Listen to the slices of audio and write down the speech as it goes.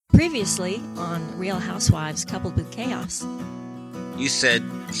Previously on Real Housewives Coupled with Chaos. You said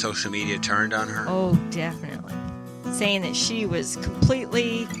social media turned on her? Oh, definitely. Saying that she was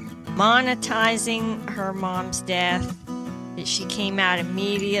completely monetizing her mom's death, that she came out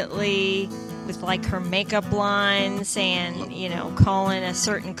immediately with like her makeup line saying, you know, calling a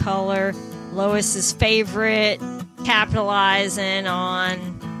certain color Lois's favorite, capitalizing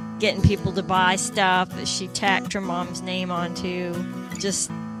on getting people to buy stuff that she tacked her mom's name onto.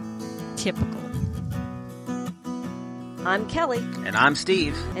 Just typical. I'm Kelly. And I'm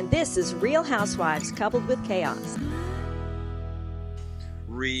Steve. And this is Real Housewives Coupled with Chaos.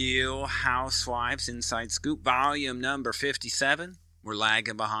 Real Housewives Inside Scoop, volume number 57. We're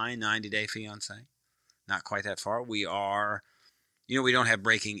lagging behind 90 Day Fiancé. Not quite that far. We are, we don't have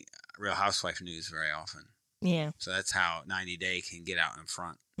breaking Real Housewife news very often. Yeah. So that's how 90 Day can get out in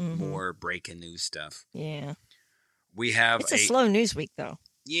front. Mm-hmm. More breaking news stuff. Yeah. We have It's a slow news week, though.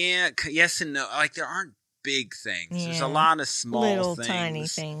 Yeah, yes and no. Like, there aren't big things. Yeah. There's a lot of small little things. tiny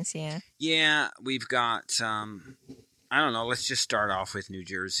things, yeah. Yeah, we've got, I don't know, let's just start off with New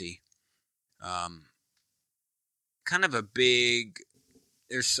Jersey. Kind of a big,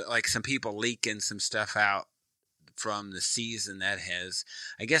 there's like some people leaking some stuff out from the season that has,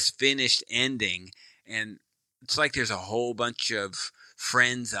 I guess, finished ending. And it's like there's a whole bunch of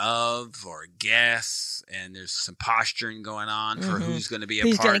friends of or guests, and there's some posturing going on for who's going to be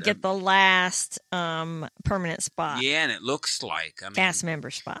who's going to get the last permanent spot. Yeah, and it looks like cast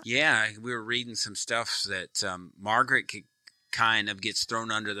member spot. Yeah, we were reading some stuff that Margaret kind of gets thrown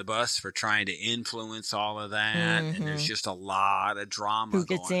under the bus for trying to influence all of that, and there's just a lot of drama. Who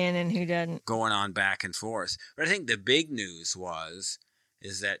gets in and who doesn't? Going on back and forth. But I think the big news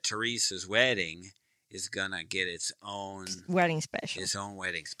is that Teresa's wedding is gonna get its own wedding special.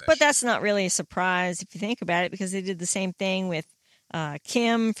 But that's not really a surprise if you think about it, because they did the same thing with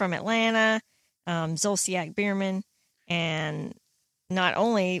Kim from Atlanta, Zolciak Biermann, and not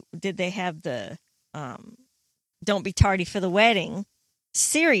only did they have the Don't Be Tardy for the Wedding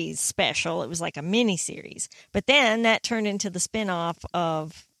series special, it was like a mini series, but then that turned into the spinoff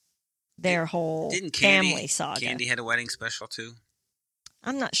of their whole family saga. Candy had a wedding special too?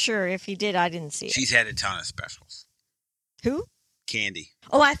 I'm not sure if he did. I didn't see it. She's had a ton of specials. Who? Candy.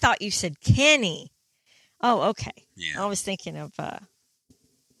 Oh, I thought you said Kenny. Oh, okay. Yeah. I was thinking of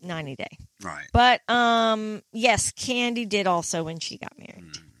 90 Day. Right. But, yes, Candy did also when she got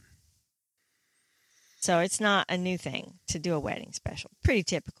married. So it's not a new thing to do a wedding special. Pretty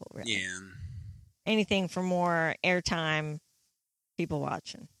typical, really. Yeah. Anything for more airtime, people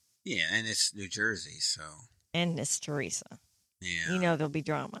watching. Yeah, and it's New Jersey, so. And it's Teresa. Yeah. You know there'll be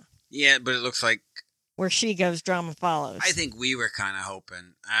drama. Yeah, but it looks like where she goes, drama follows. I think we were kind of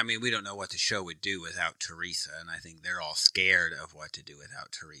hoping. I mean, we don't know what the show would do without Teresa, and I think they're all scared of what to do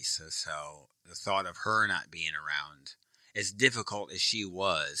without Teresa. So the thought of her not being around, as difficult as she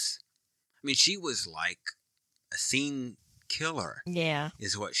was, I mean, she was like a scene killer. Yeah.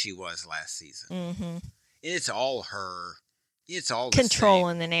 Is what she was last season. Mm-hmm. It's all her. It's all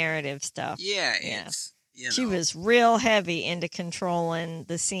controlling the narrative stuff. Yeah, it's. She was real heavy into controlling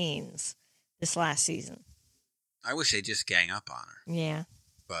the scenes this last season. I wish they'd just gang up on her. Yeah.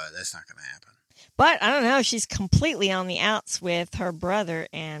 But that's not going to happen. But I don't know. She's completely on the outs with her brother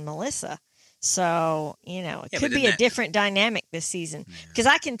and Melissa. So, it could be a different dynamic this season. Because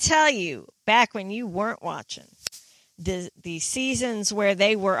I can tell you, back when you weren't watching, the seasons where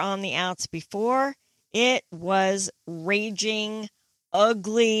they were on the outs before, it was raging,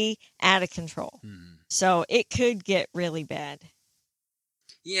 ugly, out of control. So it could get really bad.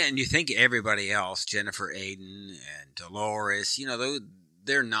 Yeah, and you think everybody else, Jennifer Aydin and Dolores,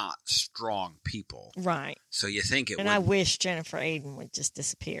 they're not strong people. Right. So you think it would. And I wish Jennifer Aydin would just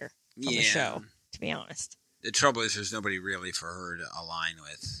disappear from the show, to be honest. The trouble is there's nobody really for her to align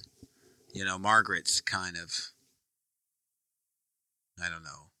with. Margaret's kind of, I don't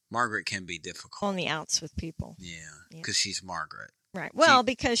know. Margaret can be difficult. On the outs with people. Yeah, because she's Margaret. Right. Well,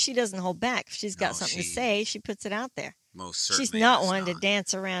 because she doesn't hold back. If she's got something to say, she puts it out there. Most certainly. She's not one to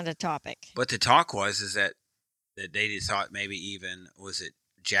dance around a topic. But the talk is that they thought maybe even, was it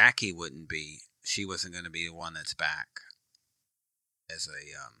Jackie she wasn't going to be the one that's back as a,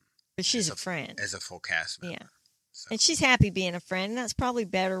 but she's a friend. As a full cast member. Yeah. So. And she's happy being a friend. That's probably a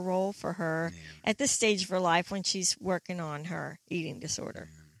better role for her at this stage of her life when she's working on her eating disorder.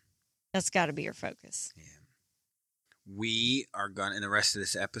 Yeah. That's got to be her focus. Yeah. We are going to, in the rest of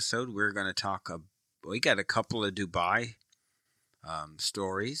this episode, we're going to talk, we got a couple of Dubai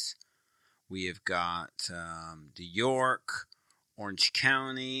stories. We have got New York, Orange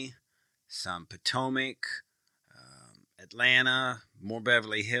County, some Potomac, Atlanta, more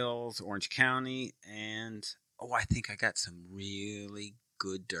Beverly Hills, Orange County, and I think I got some really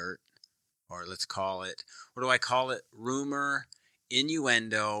good dirt, or let's call it, what do I call it? Rumor,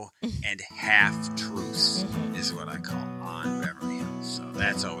 innuendo, and half-truths is what I call on Beverly Hills. So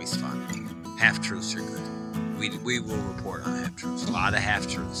that's always fun. Half-truths are good. We will report on half-truths. A lot of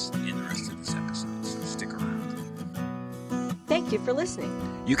half-truths in the rest of this episode, so stick around. Thank you for listening.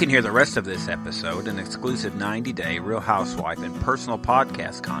 You can hear the rest of this episode and exclusive 90-day Real Housewife and personal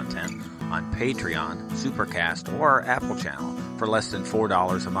podcast content on Patreon, Supercast, or Apple Channel for less than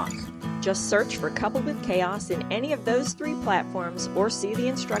 $4 a month. Just search for Coupled with Chaos in any of those 3 platforms or see the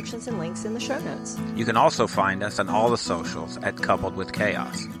instructions and links in the show notes. You can also find us on all the socials at Coupled with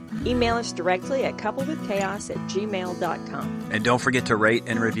Chaos. Email us directly at coupledwithchaos@gmail.com. And don't forget to rate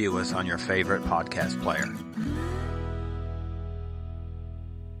and review us on your favorite podcast player.